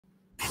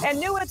And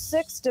new at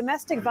 6,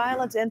 domestic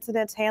violence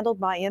incidents handled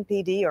by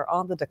MPD are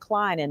on the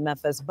decline in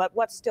Memphis. But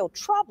what's still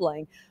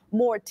troubling,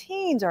 more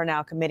teens are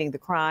now committing the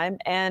crime,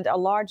 and a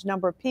large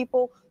number of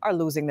people are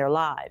losing their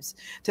lives.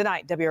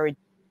 Tonight, WRE.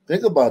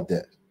 Think about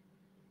that.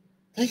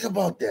 Think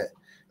about that.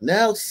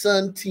 Now,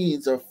 son,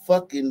 teens are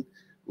fucking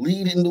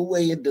leading the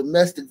way in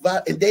domestic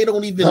violence, and they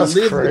don't even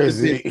live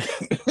crazy. with the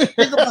bitches.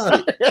 Think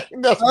about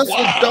it. Us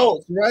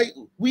adults, right?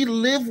 We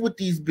live with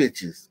these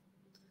bitches,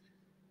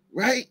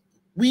 right?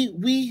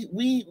 We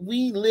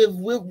live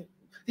with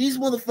these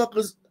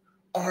motherfuckers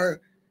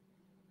are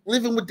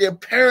living with their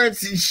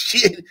parents and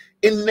shit,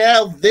 and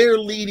now they're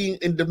leading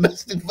in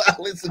domestic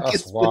violence against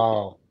That's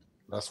wild.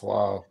 That's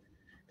wild.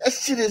 That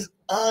shit is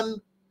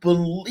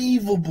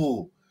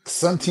unbelievable.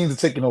 Some teens are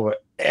taking over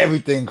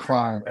everything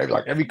crime.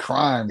 Like every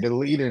crime, they're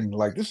leading.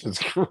 Like, this is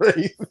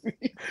crazy.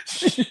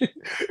 It's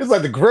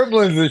like the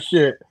gremlins and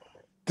shit.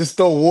 Just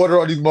throw water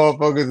on these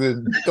motherfuckers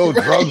and throw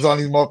drugs on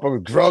these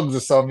motherfuckers, drugs or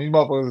something. These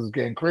motherfuckers is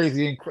getting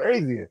crazy and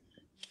crazier.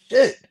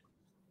 Shit.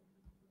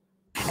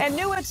 And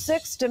new at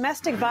 6,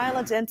 domestic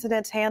violence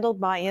incidents handled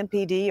by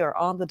MPD are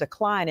on the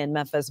decline in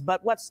Memphis.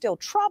 But what's still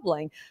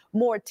troubling,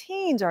 more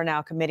teens are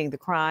now committing the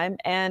crime,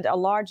 and a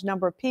large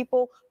number of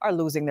people are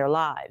losing their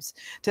lives.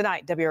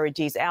 Tonight,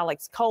 WREG's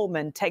Alex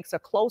Coleman takes a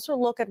closer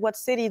look at what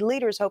city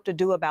leaders hope to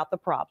do about the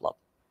problem.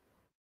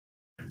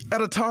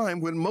 At a time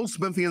when most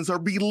Memphians are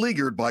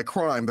beleaguered by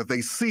crime that they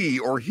see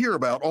or hear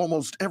about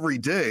almost every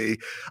day,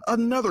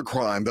 another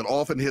crime that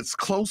often hits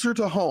closer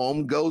to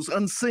home goes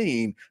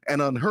unseen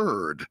and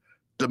unheard: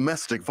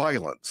 domestic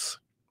violence.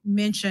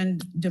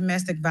 Mentioned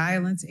domestic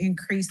violence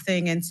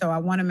increasing, and so I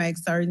want to make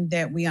certain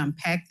that we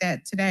unpack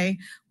that today.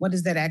 What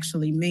does that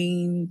actually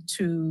mean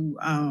to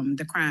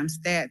the crime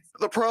stats?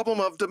 The problem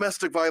of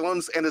domestic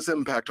violence and its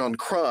impact on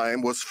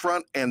crime was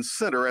front and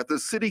center at the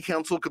City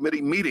Council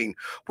Committee meeting,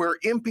 where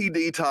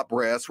MPD top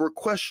brass were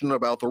questioned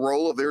about the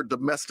role of their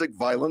domestic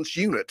violence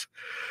unit.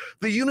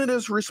 The unit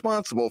is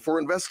responsible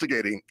for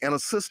investigating and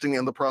assisting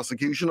in the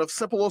prosecution of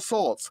simple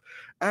assaults,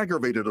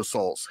 aggravated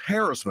assaults,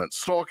 harassment,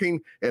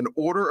 stalking, and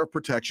order of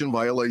protection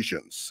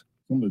violations.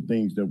 Some of the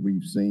things that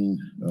we've seen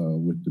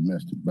with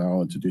domestic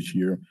violence this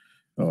year,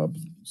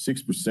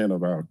 6%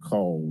 of our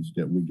calls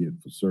that we get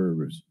for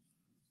service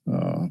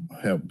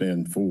have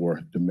been for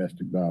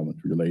domestic violence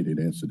related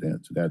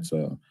incidents. That's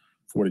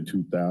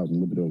 42,000, a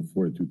little bit over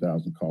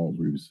 42,000 calls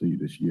we received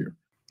this year.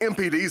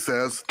 MPD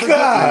says the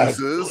good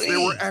news is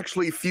there were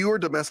actually fewer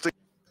domestic.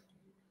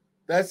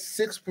 That's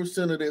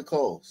 6% of their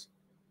calls.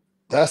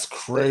 That's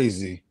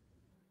crazy.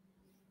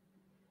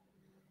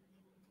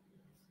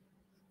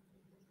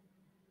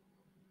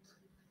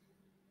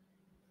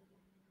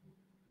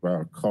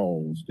 Our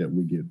calls that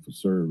we get for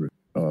service,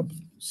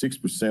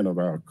 6% of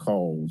our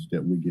calls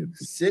that we get.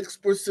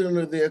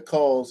 6% of their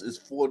calls is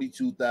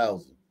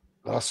 42,000.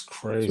 That's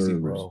crazy,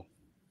 bro.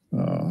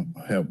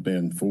 Have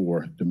been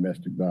for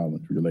domestic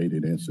violence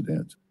related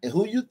incidents. And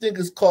who you think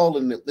is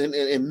calling them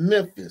in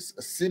Memphis,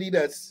 a city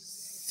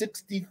that's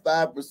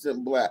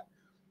 65% black?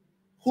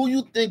 Who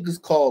you think is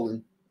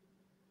calling?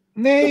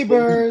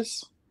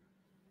 Neighbors.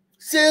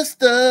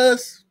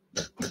 Sisters.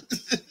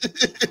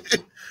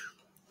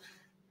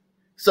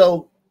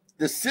 So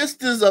the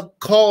sisters are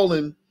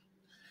calling.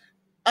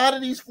 Out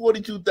of these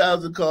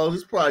 42,000 calls,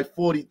 it's probably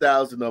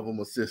 40,000 of them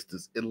are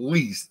sisters, at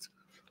least.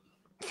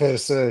 Fair to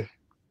say.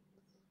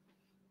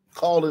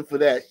 Calling for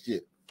that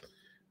shit.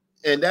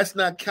 And that's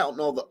not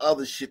counting all the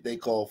other shit they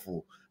call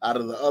for out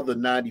of the other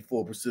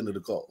 94% of the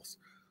calls.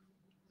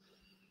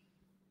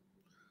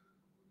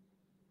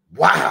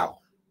 Wow.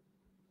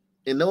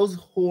 And those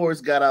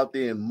whores got out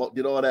there and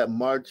did all that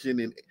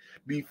marching and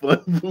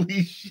defund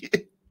police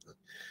shit.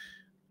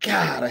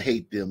 God, I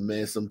hate them,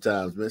 man,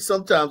 sometimes, man.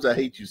 Sometimes I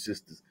hate you,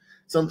 sisters.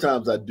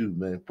 Sometimes I do,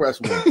 man.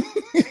 Press 1.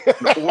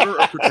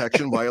 Order of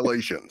protection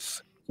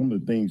violations. Some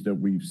of the things that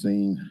we've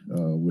seen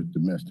with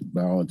domestic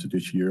violence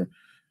this year,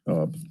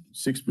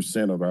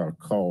 6% of our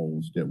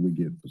calls that we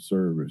get for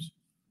service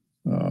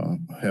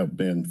have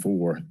been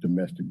for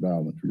domestic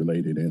violence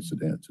related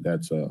incidents.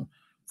 That's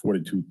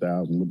 42,000,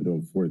 a little bit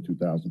over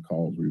 42,000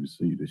 calls we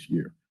received this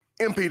year.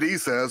 MPD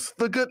says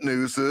the good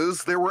news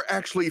is there were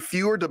actually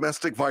fewer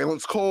domestic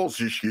violence calls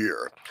this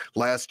year.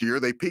 Last year,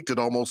 they peaked at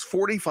almost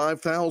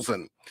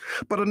 45,000.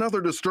 But another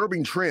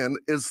disturbing trend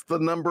is the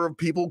number of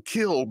people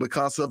killed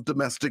because of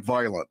domestic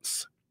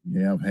violence.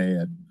 We have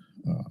had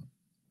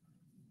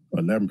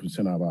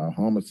 11% of our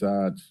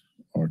homicides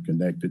are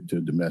connected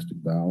to domestic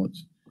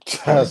violence.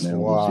 That's right now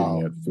wild.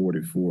 We're sitting at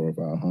 44 of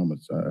our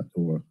homicides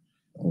or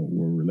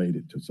were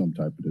related to some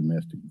type of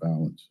domestic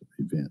violence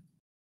event.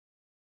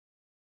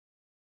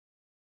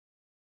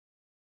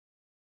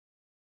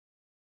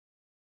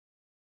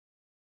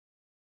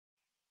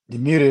 You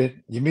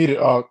muted. You muted.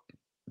 Oh,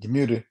 you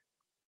muted.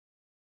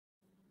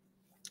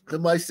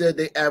 Somebody said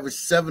they average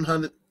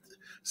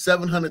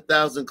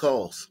 700,000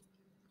 calls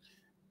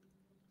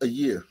a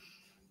year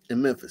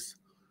in Memphis.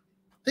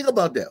 Think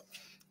about that.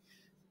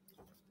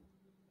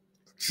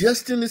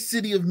 Just in the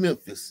city of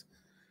Memphis,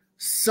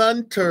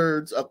 son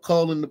turds are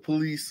calling the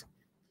police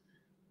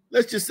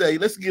let's just say,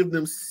 let's give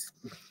them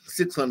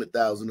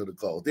 600,000 of the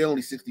calls. They're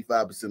only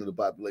 65% of the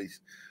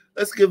population.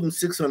 Let's give them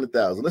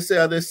 600,000. Let's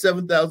say there's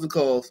 7,000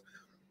 calls.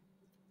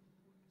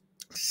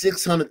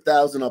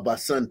 600,000 are by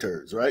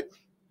sunturds, right?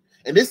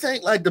 And this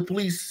ain't like the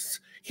police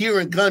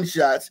hearing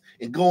gunshots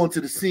and going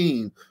to the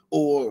scene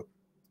or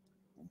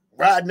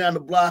riding down the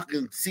block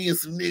and seeing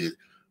some niggas.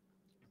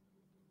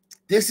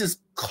 This is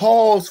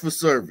calls for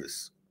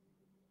service,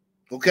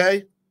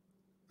 okay?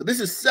 So this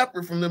is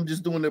separate from them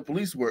just doing their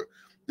police work.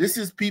 This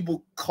is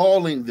people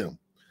calling them.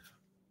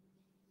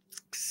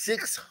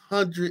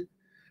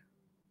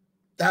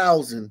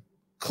 600,000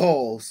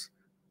 calls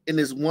in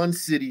this one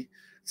city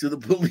to the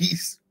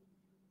police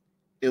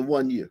in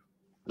 1 year.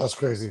 That's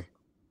crazy.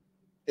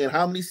 And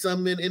how many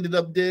some men ended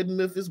up dead in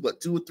Memphis? What,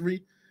 2 or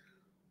 3?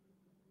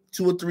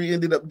 2 or 3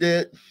 ended up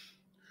dead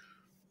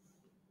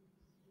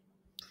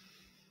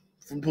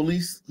from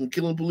police, from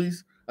killing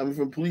police. I mean,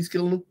 from police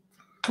killing them.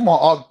 Come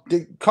on,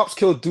 cops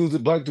kill dudes,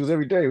 black dudes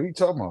every day. What are you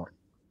talking about?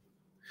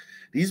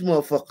 These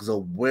motherfuckers are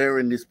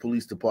wearing this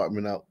police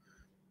department out.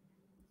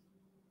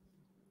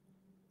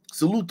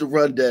 Salute the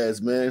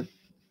Rundads, man.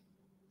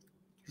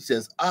 He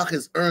says, "Ak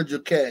has earned your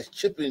cash.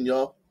 Chip in,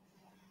 y'all."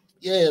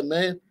 Yeah,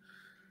 man.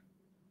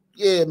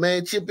 Yeah,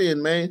 man. Chip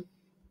in, man.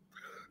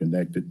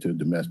 Connected to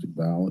domestic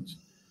violence.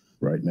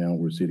 Right now,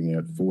 we're sitting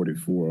at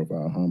 44 of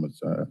our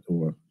homicides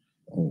or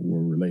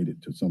were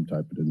related to some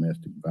type of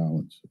domestic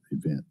violence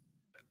event.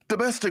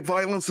 Domestic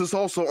violence is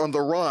also on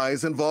the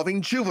rise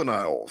involving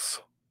juveniles.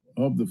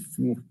 Of the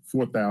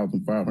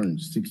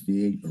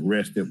 4,568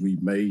 arrests that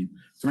we've made,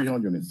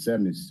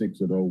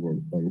 376 of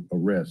those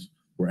arrests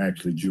were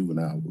actually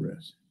juvenile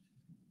arrests,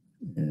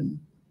 and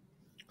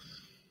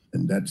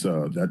that's.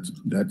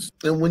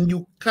 And when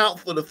you count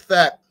for the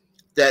fact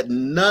that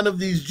none of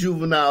these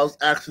juveniles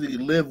actually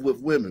live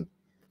with women,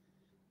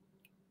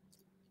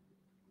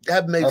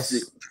 that makes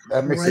it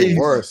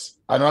worse.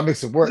 I know that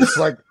makes it worse. It's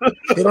like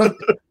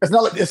it's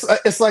not like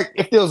it's like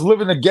if they was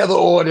living together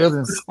or they're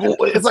in school.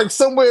 It's like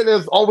somewhere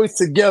there's always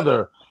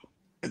together.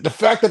 The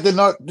fact that they're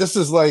not, this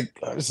is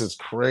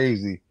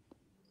crazy.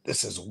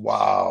 This is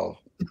wild.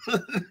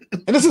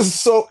 And this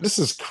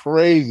is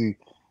crazy.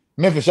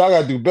 Memphis, y'all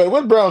gotta do better.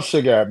 Where's Brown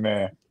Sugar at,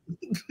 man?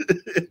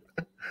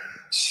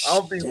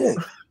 I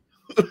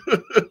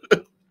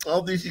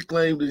don't think she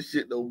claimed this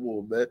shit no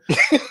more, man.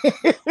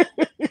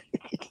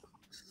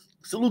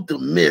 Salute to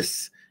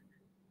Miss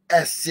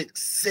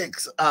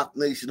S66 Ock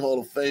Nation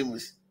Hall of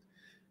Famers.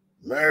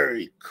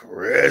 Merry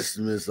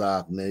Christmas,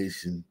 Ock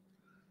Nation.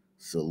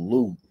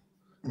 Salute.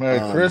 Merry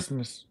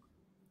Christmas.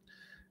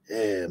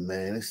 Yeah,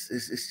 man. It's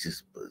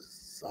just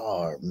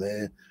bizarre,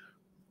 man.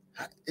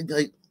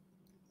 It's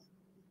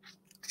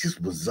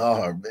just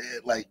bizarre, man.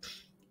 Like,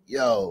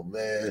 yo,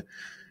 man.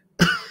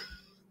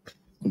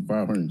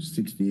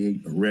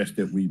 568 arrests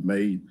that we've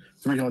made,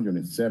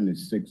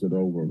 376 of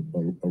those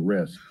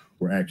arrests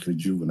were actually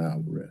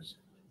juvenile arrests,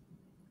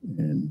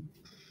 and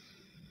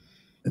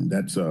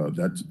that's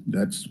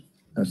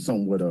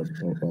somewhat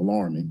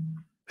alarming.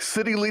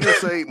 City leaders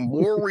say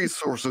more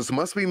resources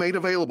must be made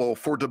available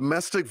for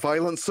domestic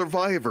violence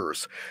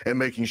survivors and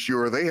making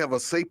sure they have a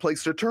safe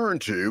place to turn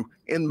to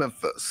in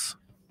Memphis.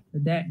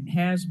 That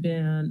has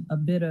been a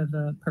bit of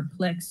a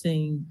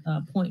perplexing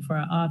point for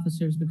our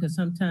officers, because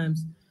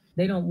sometimes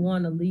they don't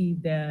want to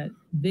leave that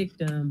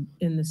victim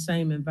in the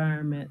same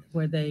environment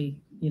where they,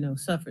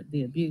 suffered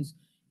the abuse.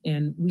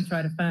 And we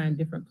try to find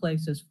different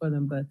places for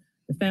them. But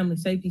the Family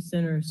Safety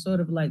Center is sort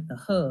of like the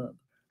hub.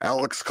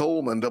 Alex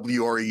Coleman,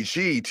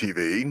 WREG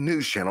TV,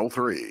 News Channel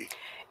 3.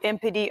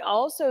 MPD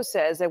also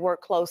says they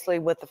work closely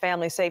with the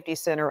Family Safety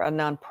Center, a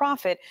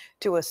nonprofit,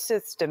 to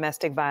assist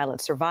domestic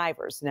violence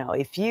survivors. Now,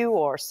 if you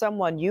or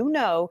someone you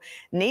know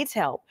needs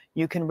help,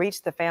 you can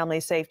reach the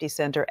Family Safety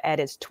Center at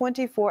its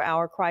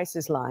 24-hour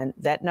crisis line.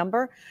 That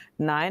number,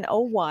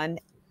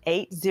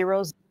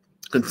 901-800.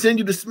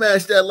 Continue to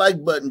smash that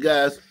like button,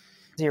 guys.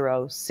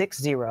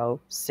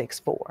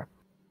 6064.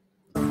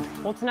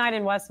 Well, tonight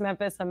in West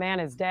Memphis, a man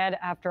is dead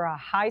after a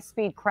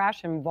high-speed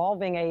crash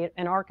involving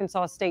an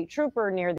Arkansas state trooper near the